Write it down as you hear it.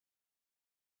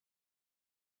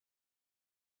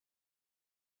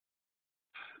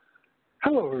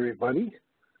Hello, everybody.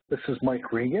 This is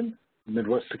Mike Regan,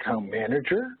 Midwest Account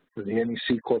Manager for the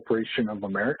NEC Corporation of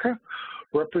America,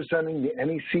 representing the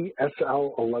NEC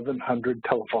SL1100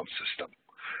 telephone system.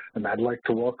 And I'd like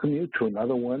to welcome you to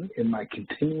another one in my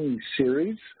continuing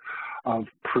series of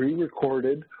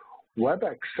pre-recorded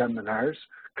WebEx seminars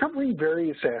covering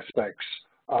various aspects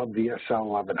of the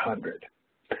SL1100.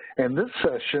 And this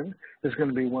session is going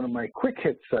to be one of my quick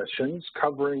hit sessions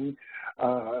covering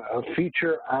a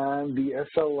feature on the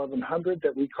SL1100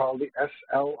 that we call the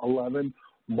SL11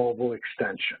 mobile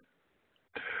extension.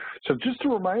 So just a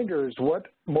reminder is what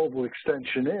mobile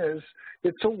extension is.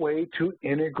 It's a way to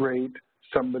integrate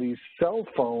somebody's cell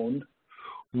phone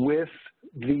with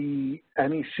the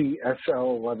NEC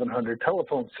SL1100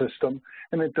 telephone system,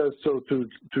 and it does so through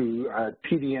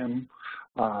TDM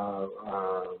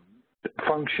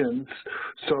functions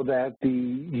so that the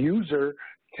user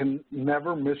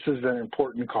never misses an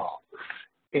important call.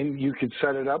 And you can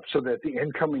set it up so that the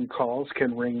incoming calls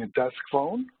can ring a desk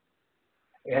phone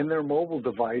and their mobile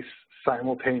device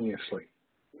simultaneously.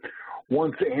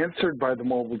 Once answered by the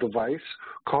mobile device,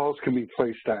 calls can be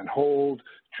placed on hold,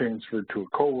 transferred to a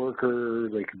coworker,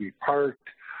 they can be parked.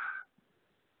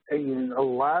 And a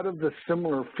lot of the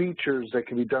similar features that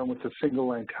can be done with a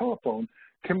single-line telephone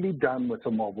can be done with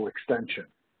a mobile extension.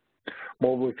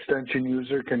 Mobile extension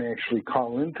user can actually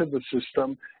call into the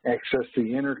system, access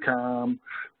the intercom,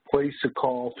 place a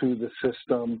call through the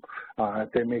system.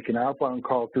 If they make an outbound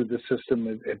call through the system,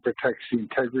 it protects the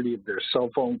integrity of their cell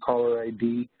phone caller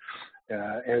ID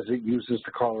as it uses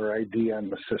the caller ID on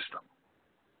the system.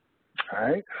 All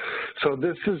right, so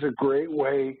this is a great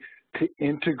way to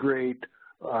integrate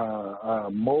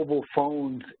mobile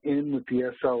phones in with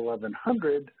the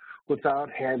SL1100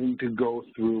 without having to go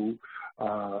through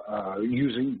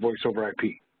using voice over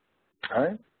IP. All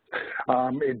right.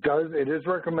 It is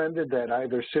recommended that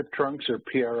either SIP trunks or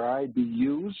PRI be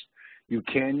used. You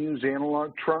can use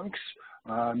analog trunks.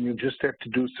 You just have to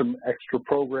do some extra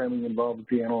programming involved with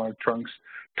the analog trunks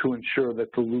to ensure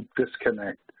that the loop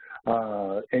disconnect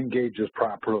engages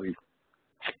properly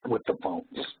with the phones.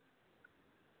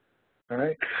 All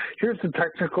right. Here's the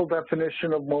technical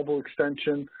definition of mobile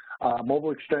extension.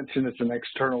 Mobile extension is an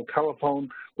external telephone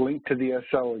linked to the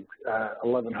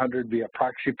SL1100 via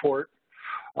proxy port.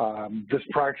 This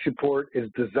proxy port is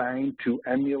designed to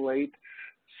emulate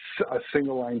a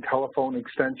single-line telephone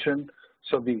extension,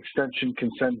 so the extension can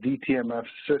send DTMF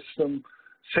system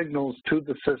signals to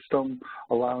the system,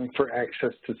 allowing for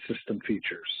access to system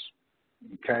features.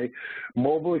 Okay,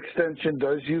 mobile extension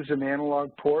does use an analog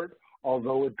port,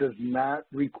 although it does not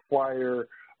require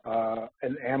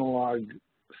an analog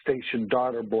station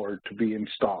daughter board to be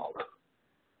installed,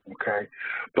 okay?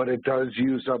 But it does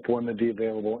use up one of the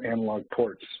available analog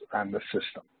ports on the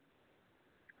system,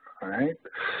 all right?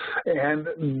 And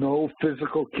no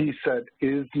physical key set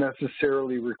is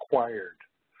necessarily required.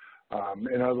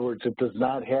 In other words, it does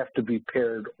not have to be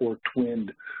paired or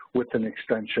twinned with an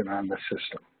extension on the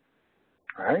system,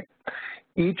 all right?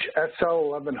 Each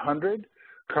SL1100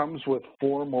 comes with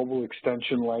 4 mobile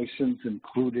extension licenses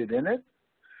included in it.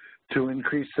 To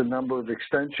increase the number of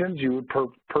extensions, you would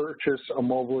purchase a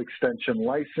mobile extension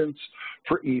license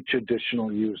for each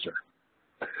additional user.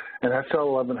 An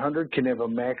SL1100 can have a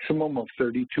maximum of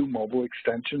 32 mobile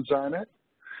extensions on it,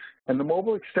 and the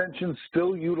mobile extensions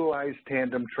still utilize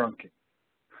tandem trunking.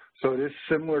 So it is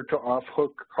similar to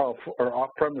off-hook call or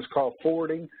off-premise call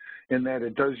forwarding in that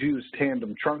it does use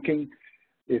tandem trunking.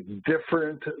 It's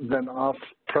different than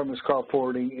off-premise call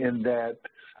forwarding in that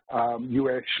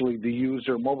the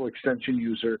user, mobile extension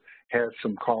user, has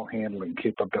some call handling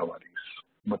capabilities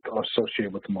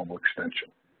associated with the mobile extension.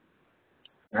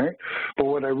 All right? But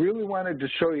what I really wanted to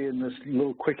show you in this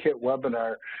little quick hit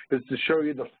webinar is to show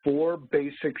you the 4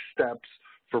 basic steps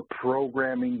for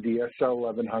programming the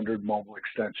SL1100 mobile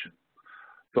extension.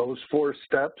 Those 4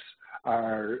 steps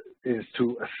is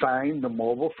to assign the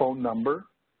mobile phone number,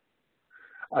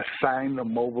 assign the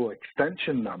mobile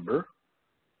extension number,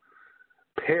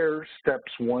 pair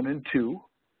steps 1 and 2,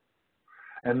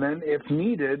 and then, if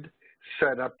needed,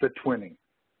 set up the twinning.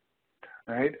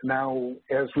 All right. Now,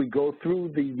 as we go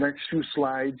through the next few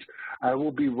slides, I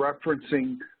will be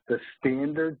referencing the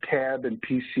standard tab in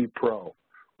PC Pro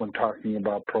when talking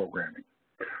about programming.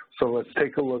 So let's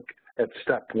take a look at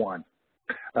step 1.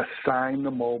 Assign the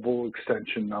mobile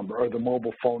extension number or the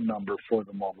mobile phone number for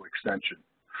the mobile extension.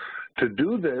 To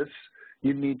do this,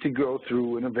 you need to go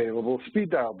through an available speed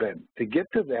dial bin. To get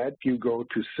to that, you go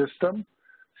to System,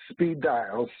 Speed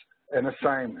Dials, and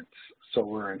Assignments. So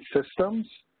we're in Systems,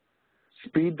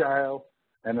 Speed Dial,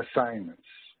 and Assignments.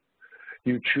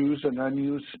 You choose an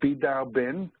unused speed dial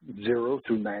bin, 0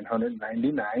 through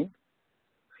 999.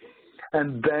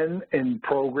 And then in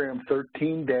program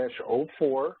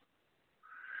 13-04,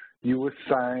 you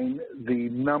assign the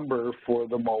number for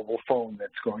the mobile phone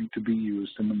that's going to be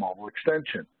used in the mobile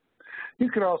extension. You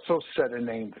could also set a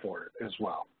name for it as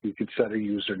well. You could set a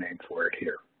username for it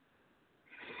here.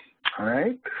 All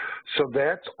right, so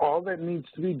that's all that needs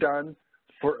to be done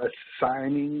for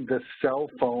assigning the cell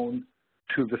phone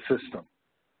to the system.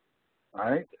 All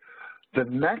right, the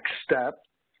next step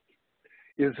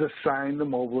is assign the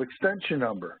mobile extension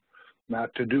number. Now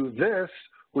to do this,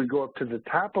 we go up to the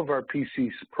top of our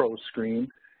PC Pro screen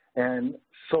and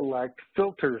select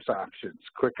Filters options.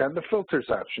 Click on the Filters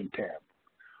option tab.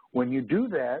 When you do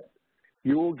that,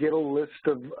 you will get a list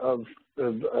of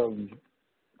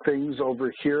things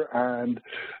over here on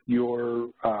your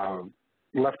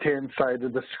left-hand side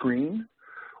of the screen.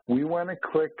 We want to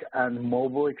click on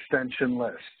Mobile Extension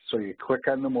List. So you click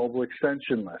on the Mobile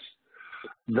Extension List.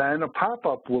 Then a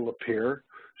pop-up will appear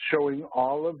showing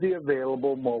all of the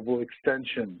available mobile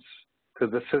extensions to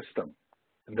the system.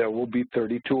 There will be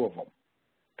 32 of them.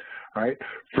 All right.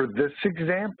 For this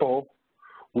example,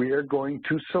 we are going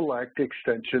to select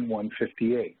extension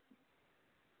 158.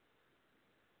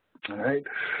 All right.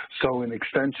 So in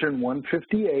extension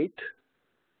 158,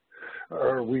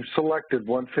 or we've selected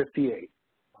 158.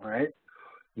 All right.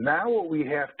 Now what we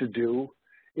have to do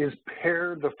is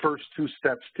pair the first two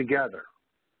steps together.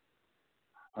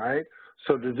 All right.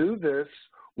 So to do this,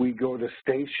 we go to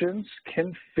Stations,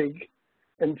 Config,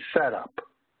 and Setup.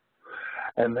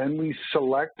 And then we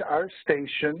select our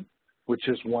station, which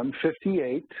is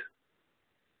 158.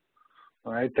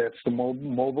 All right, that's the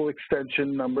mobile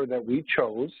extension number that we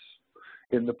chose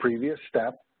in the previous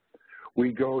step. We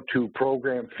go to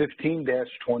program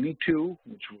 15-22,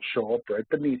 which will show up right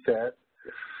beneath that,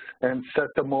 and set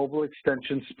the mobile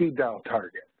extension speed dial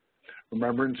target.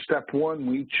 Remember, in step 1,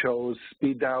 we chose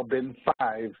speed dial bin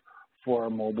 5 for our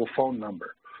mobile phone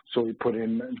number. So we put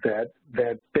in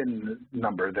that bin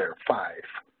number there, 5.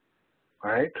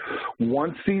 All right.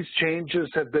 Once these changes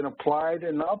have been applied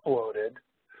and uploaded,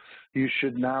 you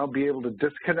should now be able to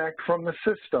disconnect from the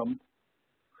system,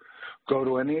 go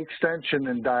to any extension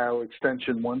and dial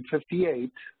extension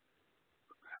 158,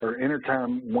 or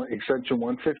intercom extension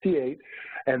 158,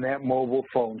 and that mobile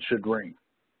phone should ring.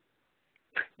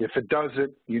 If it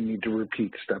doesn't, you need to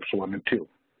repeat steps 1 and 2.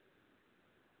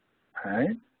 All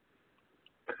right.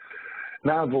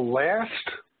 Now the last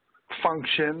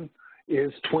function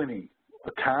is twinning.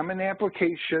 A common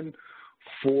application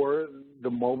for the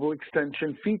mobile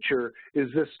extension feature is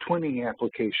this twinning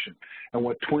application. And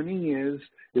what twinning is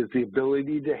the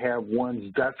ability to have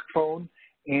one's desk phone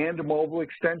and mobile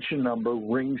extension number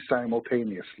ring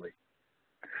simultaneously.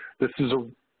 This is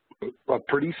a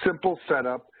pretty simple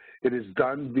setup. It is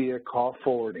done via call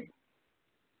forwarding.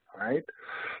 All right.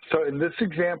 So in this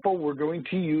example, we're going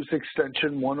to use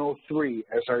extension 103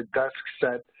 as our desk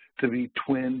set to be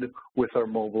twinned with our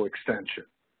mobile extension.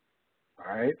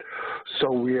 All right.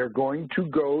 So we are going to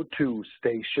go to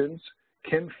Stations,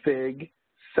 Config,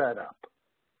 Setup.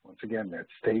 Once again, that's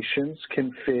Stations,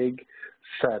 Config,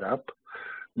 Setup.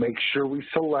 Make sure we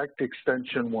select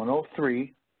extension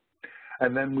 103,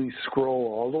 and then we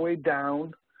scroll all the way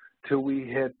down till we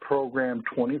hit program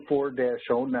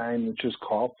 24-09, which is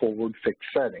Call Forward Fixed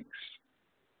Settings.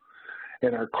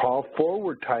 In our Call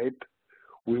Forward type,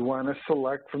 we want to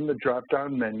select from the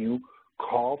drop-down menu,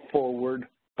 Call Forward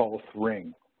Both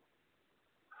Ring.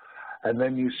 And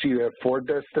then you see you have 4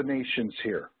 destinations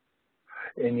here.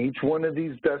 In each one of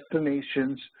these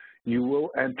destinations, you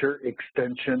will enter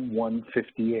extension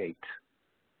 158.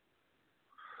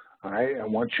 All right,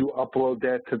 and once you upload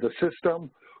that to the system,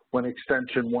 when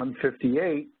extension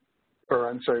 158,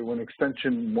 when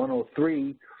extension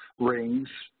 103 rings,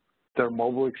 their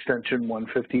mobile extension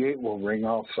 158 will ring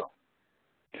also.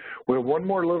 We have one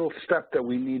more little step that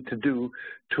we need to do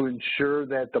to ensure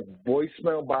that the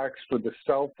voicemail box for the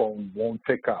cell phone won't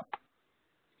pick up.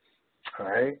 All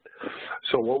right,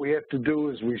 so what we have to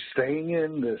do is we're staying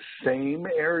in the same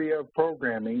area of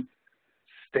programming,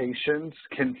 Stations,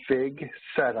 Config,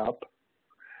 Setup,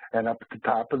 and up at the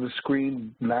top of the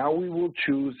screen, now we will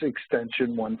choose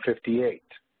extension 158.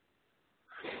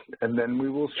 And then we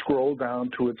will scroll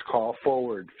down to its Call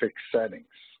Forward Fixed Settings.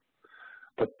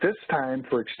 But this time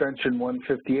for extension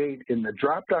 158, in the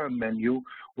drop-down menu,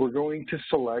 we're going to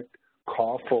select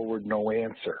Call Forward No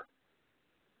Answer.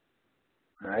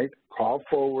 All right, Call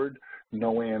Forward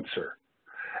No Answer.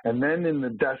 And then in the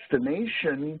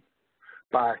destination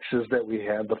boxes that we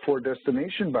have, the 4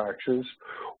 destination boxes,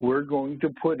 we're going to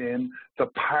put in the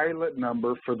pilot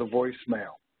number for the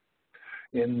voicemail.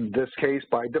 In this case,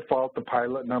 by default, the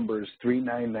pilot number is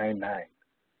 3999.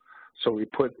 So we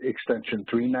put extension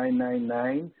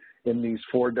 3999 in these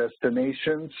 4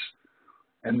 destinations,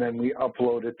 and then we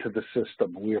upload it to the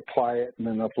system. We apply it and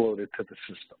then upload it to the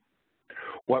system.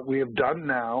 What we have done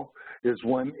now is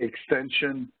when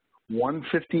extension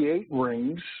 158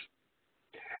 rings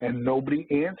and nobody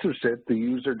answers it, the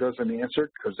user doesn't answer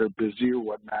it because they're busy or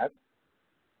whatnot,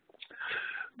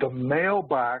 the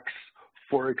mailbox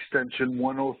for extension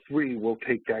 103 will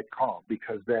take that call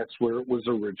because that's where it was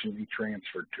originally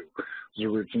transferred to. It was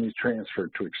originally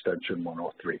transferred to extension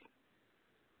 103.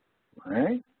 All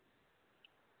right?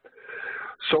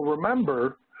 So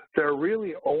remember, there are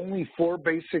really only 4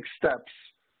 basic steps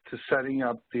to setting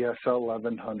up the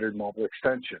SL1100 mobile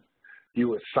extension.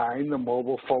 You assign the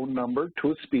mobile phone number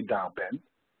to a speed dial pin.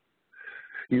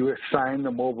 You assign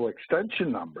the mobile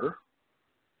extension number.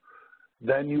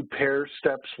 Then you pair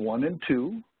steps 1 and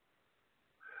 2.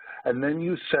 And then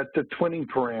you set the twinning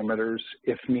parameters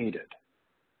if needed.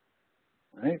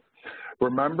 All right?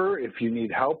 Remember, if you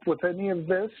need help with any of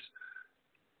this,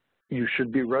 you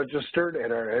should be registered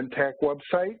at our NTAC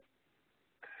website,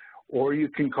 or you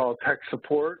can call tech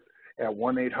support at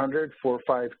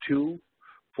 1-800-452-4632.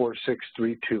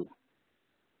 All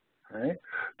right?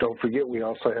 Don't forget, we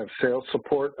also have sales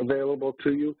support available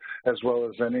to you, as well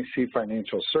as NEC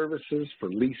Financial Services for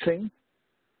leasing.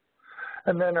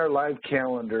 And then our live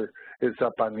calendar is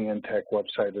up on the NTAC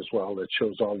website as well that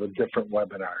shows all the different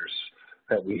webinars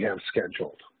that we have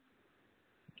scheduled.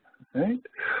 Right.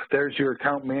 There's your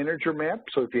account manager map.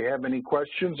 So if you have any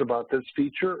questions about this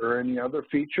feature or any other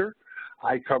feature,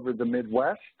 I cover the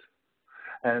Midwest.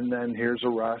 And then here's a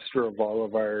roster of all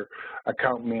of our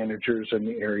account managers in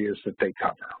the areas that they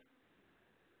cover.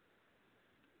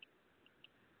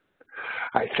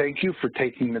 I thank you for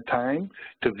taking the time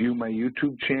to view my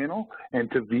YouTube channel and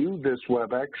to view this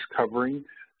WebEx covering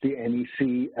the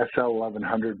NEC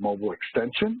SL1100 mobile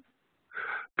extension.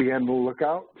 Be on the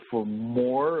lookout for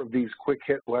more of these quick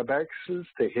hit WebExes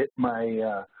to hit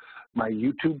my, my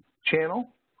YouTube channel,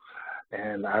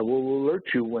 and I will alert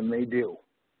you when they do.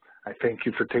 I thank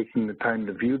you for taking the time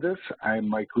to view this. I'm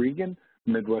Mike Regan,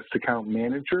 Midwest Account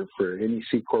Manager for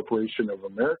NEC Corporation of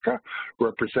America,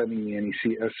 representing the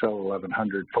NEC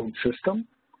SL1100 phone system.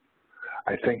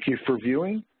 I thank you for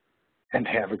viewing, and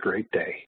have a great day.